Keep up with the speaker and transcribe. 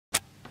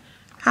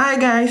Hi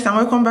guys, and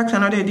welcome back to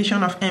another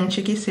edition of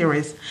Mchiki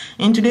series.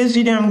 In today's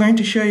video I'm going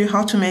to show you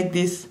how to make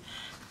this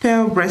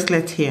pearl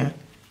bracelet here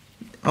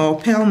or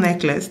pearl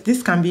necklace.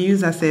 This can be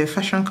used as a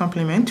fashion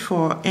complement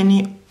for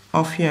any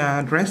of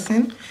your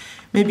dressing.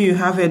 Maybe you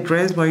have a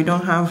dress but you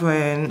don't have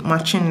a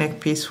matching neck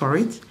piece for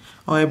it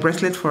or a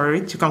bracelet for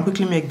it. You can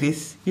quickly make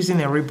this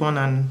using a ribbon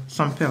and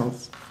some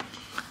pearls.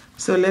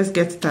 So let's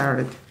get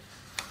started.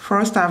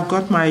 First, I've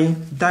got my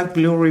dark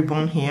blue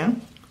ribbon here.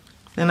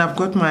 Then I've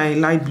got my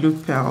light blue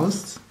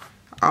pearls.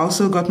 I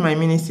also got my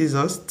mini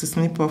scissors to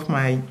snip off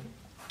my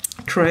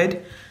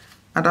thread.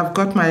 And I've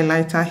got my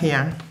lighter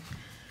here.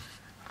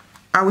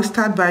 I will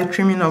start by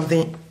trimming off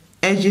the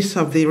edges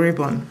of the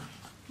ribbon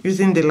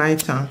using the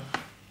lighter.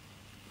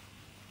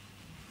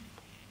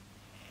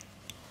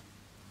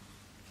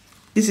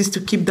 This is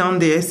to keep down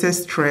the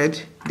excess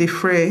thread, the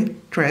fray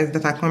threads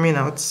that are coming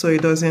out, so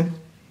it doesn't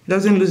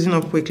loosen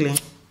up quickly.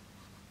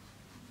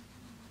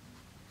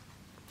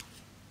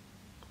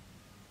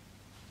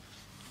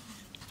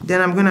 Then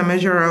I'm going to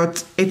measure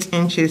out 8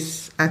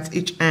 inches at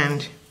each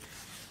end.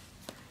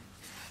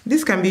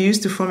 This can be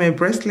used to form a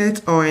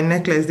bracelet or a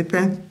necklace,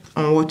 depends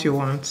on what you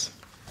want.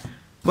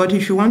 But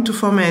if you want to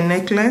form a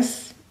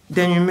necklace,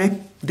 then you make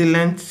the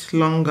length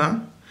longer.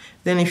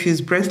 Then if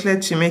it's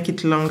bracelets, you make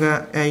it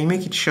longer, you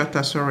make it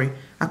shorter, sorry,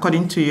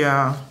 according to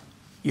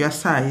your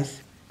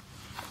size.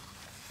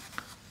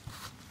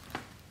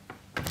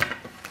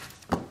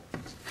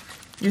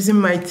 Using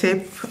my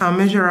tape, I'll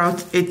measure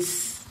out 8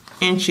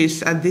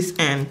 inches at this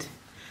end.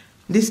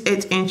 This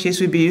 8 inches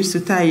will be used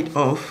to tie it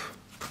off.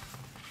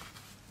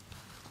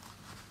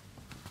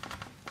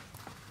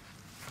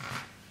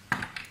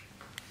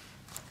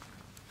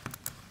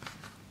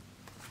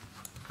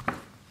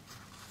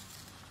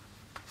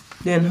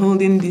 Then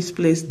holding this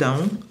place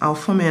down, I'll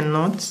form a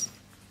knot.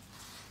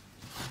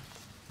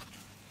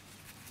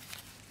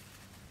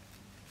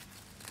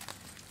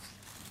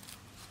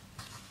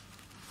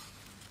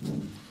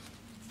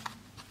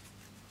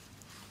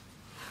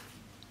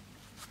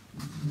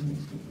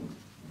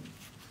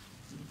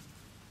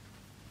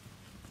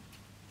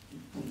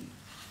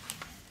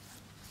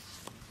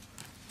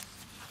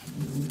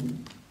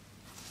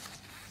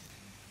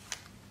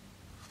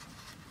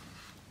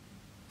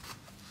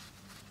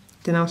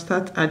 Then I'll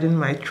start adding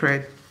my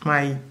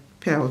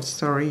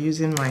pearls,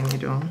 using my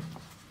needle.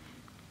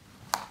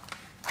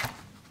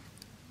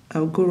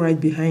 I'll go right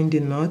behind the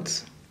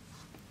knot.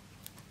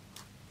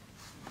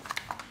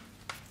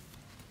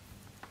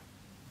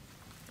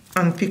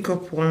 And pick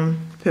up one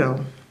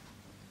pearl.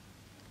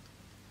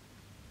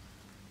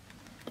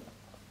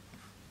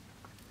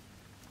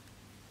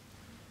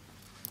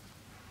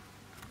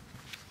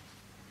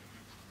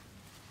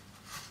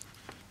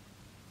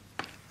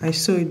 I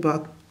sew it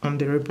back on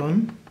the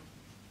ribbon.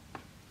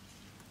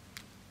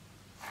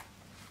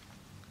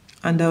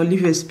 And I'll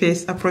leave a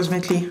space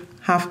approximately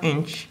 ½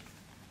 inch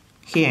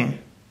here.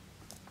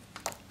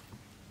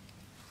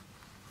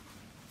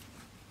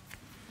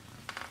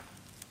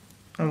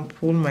 And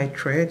pull my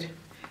thread,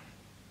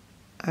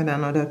 add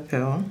another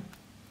pearl,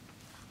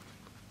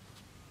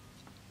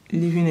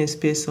 leaving a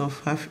space of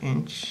 ½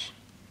 inch.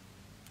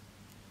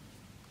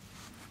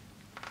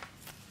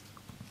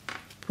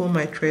 Pull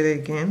my thread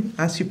again.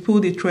 As you pull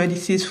the thread, you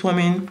see it's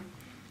forming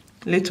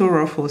little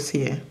ruffles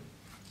here.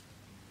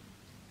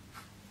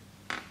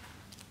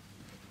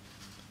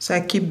 So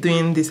I keep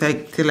doing this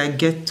till I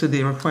get to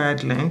the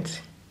required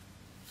length.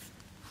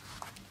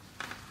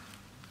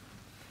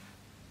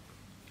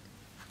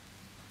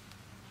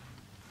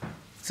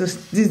 So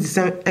this is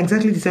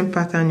exactly the same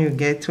pattern you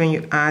get when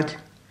you add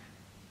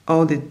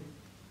all the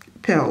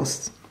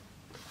pearls.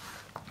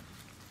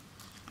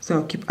 So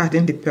I'll keep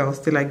adding the pearls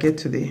till I get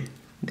to the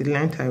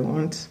length I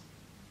want.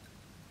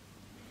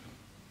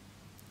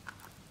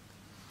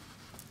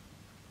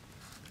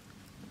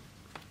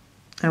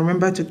 And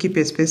remember to keep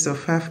a space of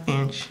 ½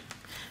 inch,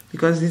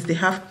 because it's the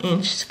 ½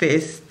 inch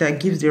space that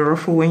gives the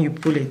ruffle when you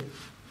pull it.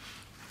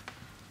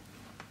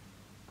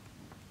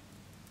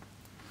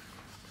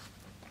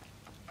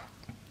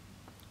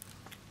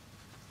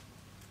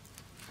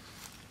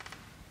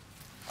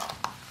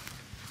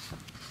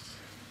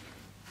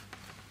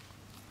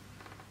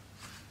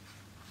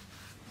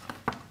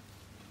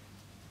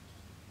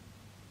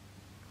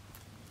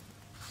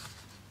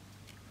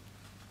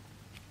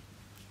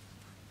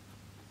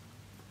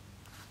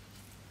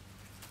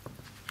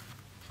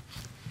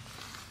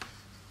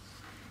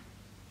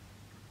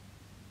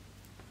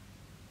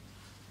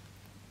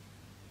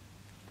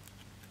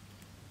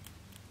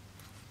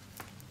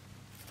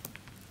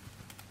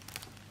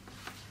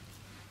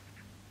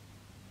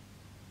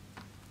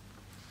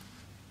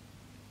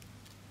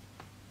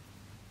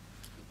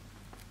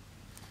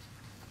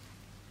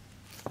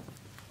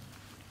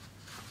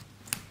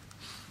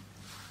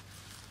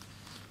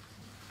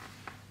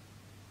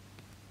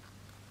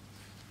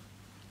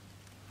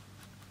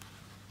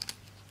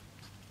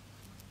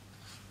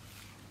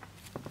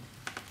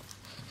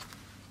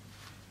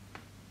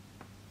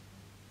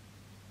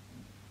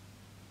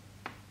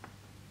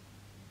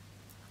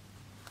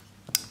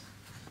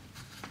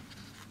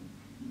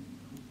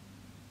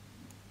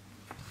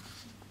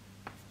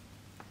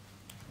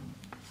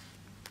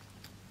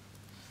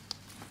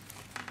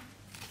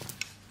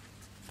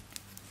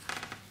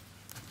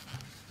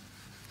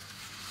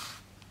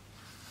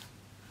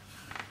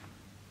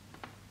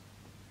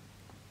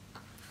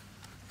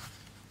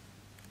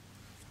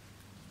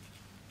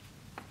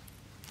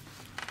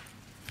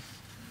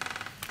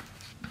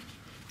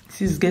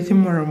 This is getting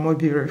more and more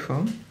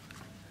beautiful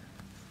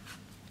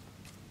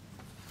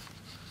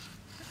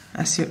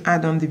as you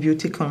add on. The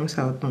beauty comes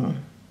out more.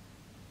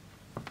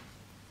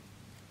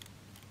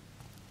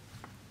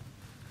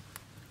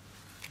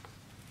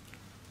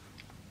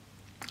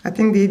 I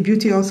think the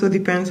beauty also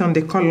depends on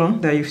the color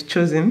that you've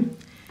chosen.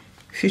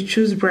 If you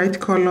choose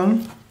bright color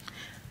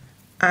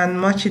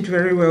and match it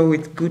very well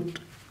with good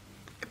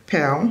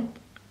pearl,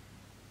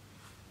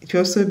 it will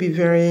also be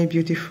very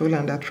beautiful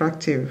and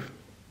attractive.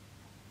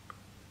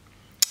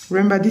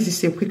 Remember, this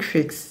is a quick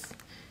fix.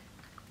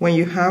 When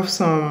you have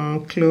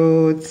some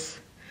clothes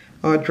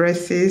or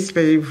dresses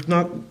but you've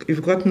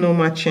got no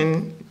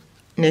matching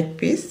neck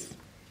piece,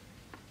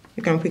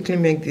 you can quickly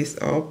make this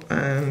up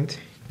and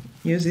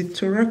use it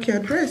to rock your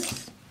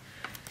dress.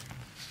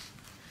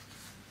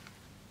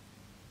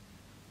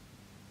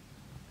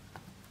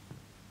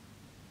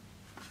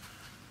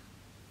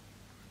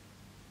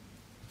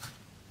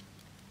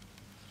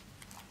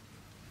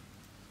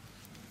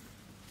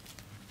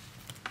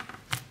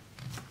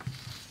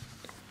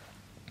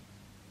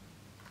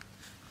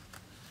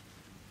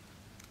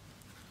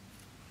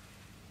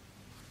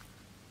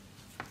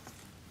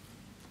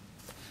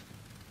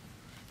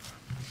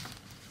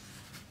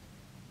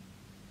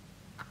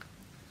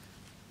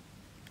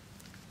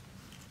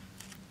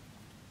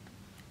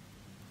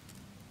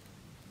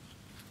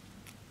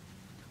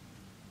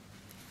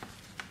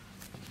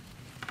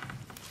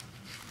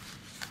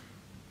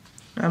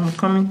 I'm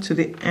coming to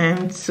the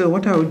end, so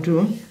what I will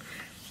do,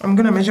 I'm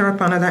gonna measure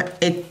up another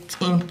 8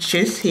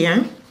 inches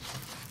here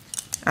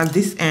at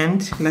this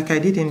end, like I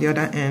did in the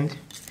other end.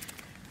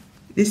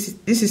 This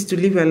is to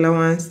leave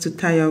allowance to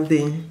tie off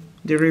the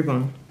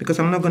ribbon, because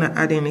I'm not gonna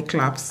add any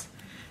clasps.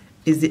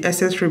 It's the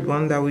excess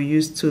ribbon that we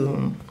use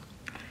to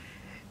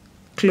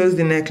close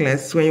the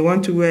necklace. When you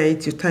want to wear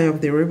it, you tie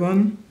off the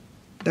ribbon.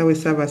 That will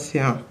serve as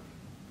your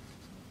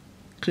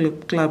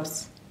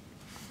clasps.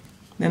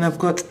 Then I've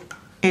got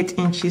 8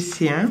 inches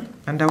here,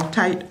 and I'll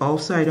tie it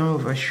off so I don't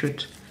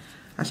overshoot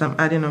as I'm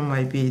adding on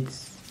my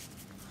beads.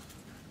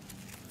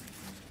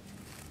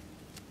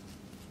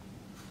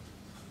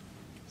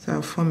 So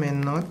I'll form a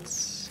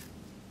knot.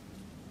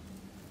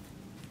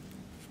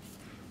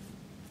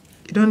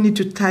 You don't need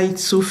to tie it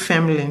so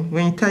firmly.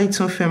 When you tie it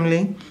so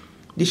firmly,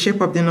 the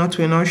shape of the knot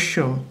will not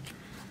show,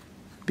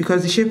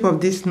 because the shape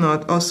of this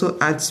knot also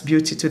adds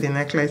beauty to the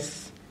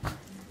necklace.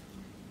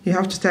 You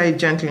have to tie it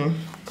gently.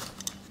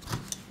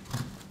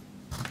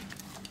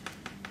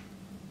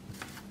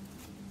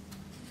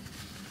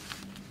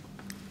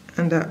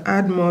 And I'll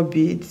add more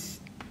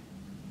beads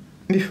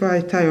before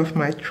I tie off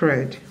my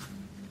thread.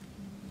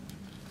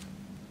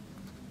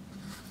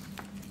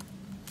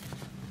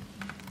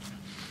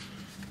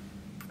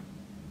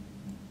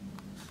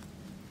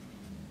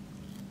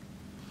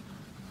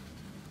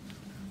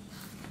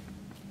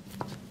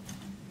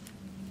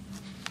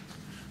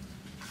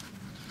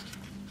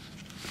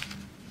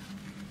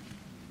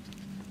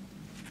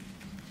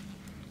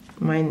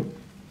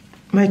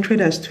 My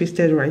thread is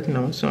twisted right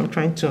now, so I'm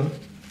trying to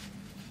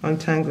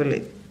untangle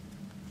it.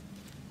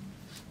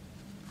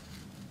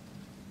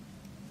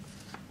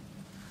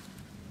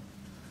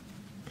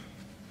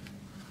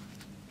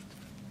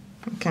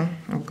 Okay,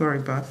 I've got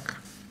it back.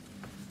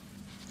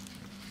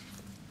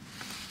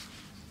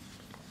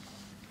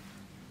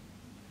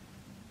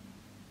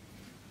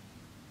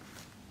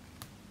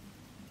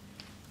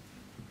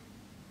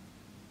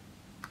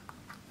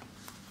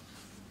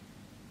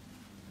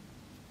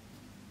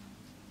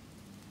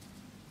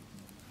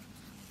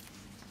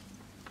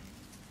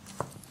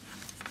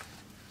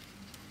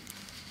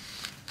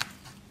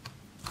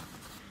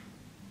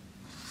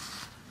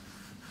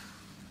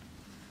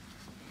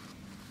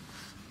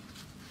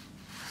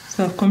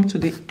 So I've come to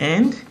the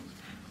end,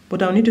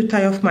 but I'll need to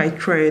tie off my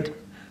thread.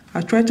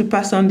 I'll try to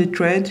pass on the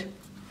thread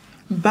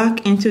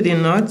back into the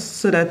knot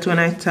so that when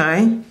I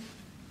tie,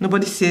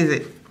 nobody sees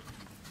it.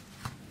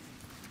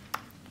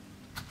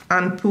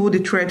 And pull the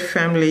thread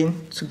firmly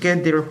to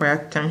get the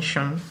required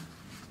tension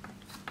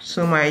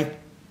so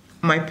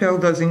my pearl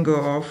doesn't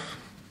go off.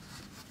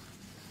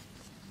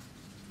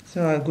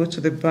 So I'll go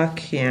to the back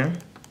here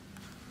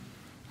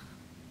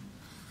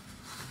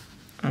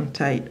and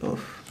tie it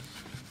off.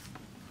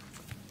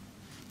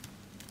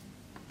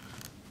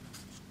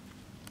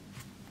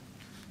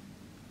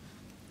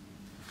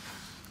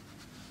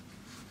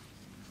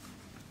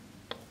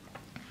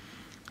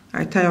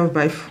 I tie off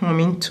by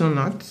forming 2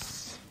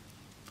 knots.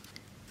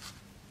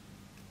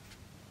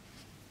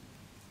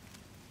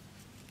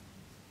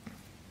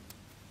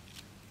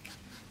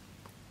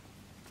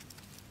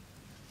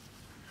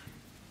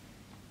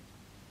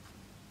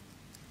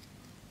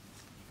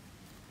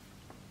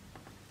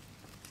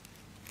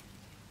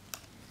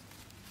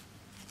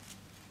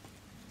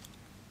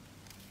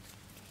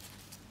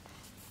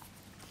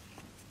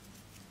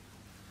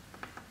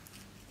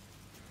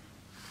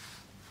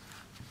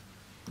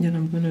 Then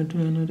I'm going to do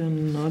another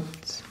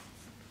knot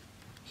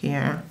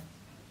here.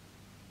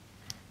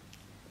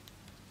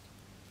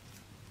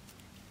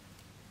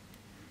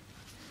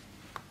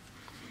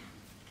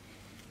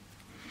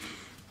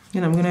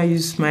 Then I'm going to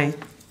use my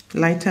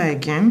lighter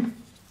again.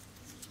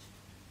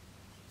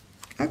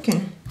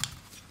 Okay.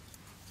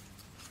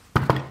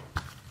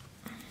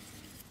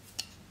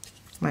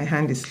 My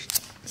hand is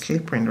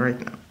slippery right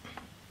now.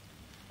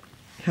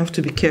 You have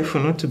to be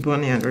careful not to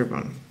burn your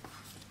ribbon.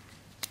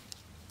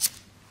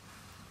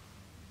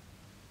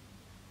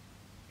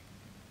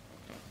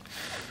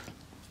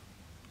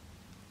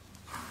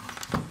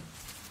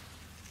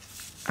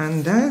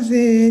 And that's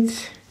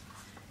it.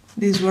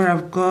 This is where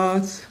I've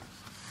got, this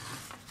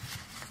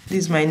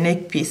is my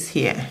neck piece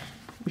here,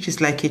 which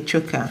is like a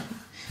choker.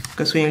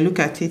 Because when you look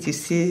at it, you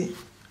see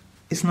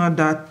it's not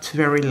that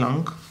very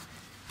long.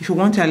 If you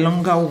want a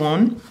longer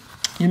one,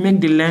 you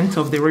make the length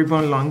of the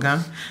ribbon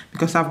longer,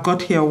 because I've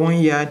got here 1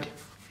 yard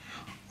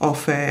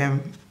of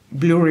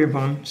blue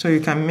ribbon, so you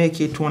can make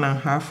it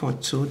 1.5 or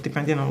 2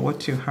 depending on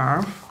what you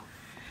have.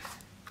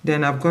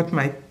 Then I've got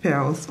my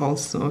pearls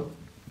also,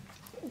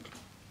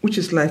 which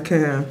is like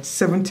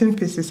 17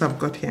 pieces I've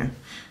got here.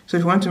 So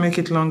if you want to make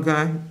it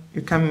longer,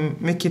 you can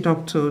make it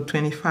up to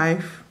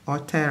 25 or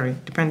 30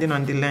 depending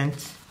on the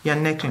length, your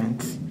neck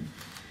length.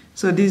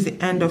 So this is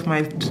the end of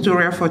my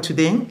tutorial for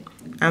today,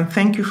 and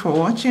thank you for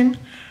watching.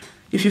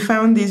 If you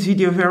found this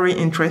video very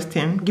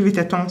interesting, give it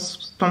a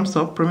thumbs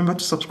up. Remember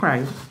to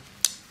subscribe.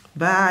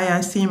 Bye,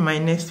 and see you in my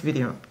next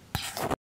video.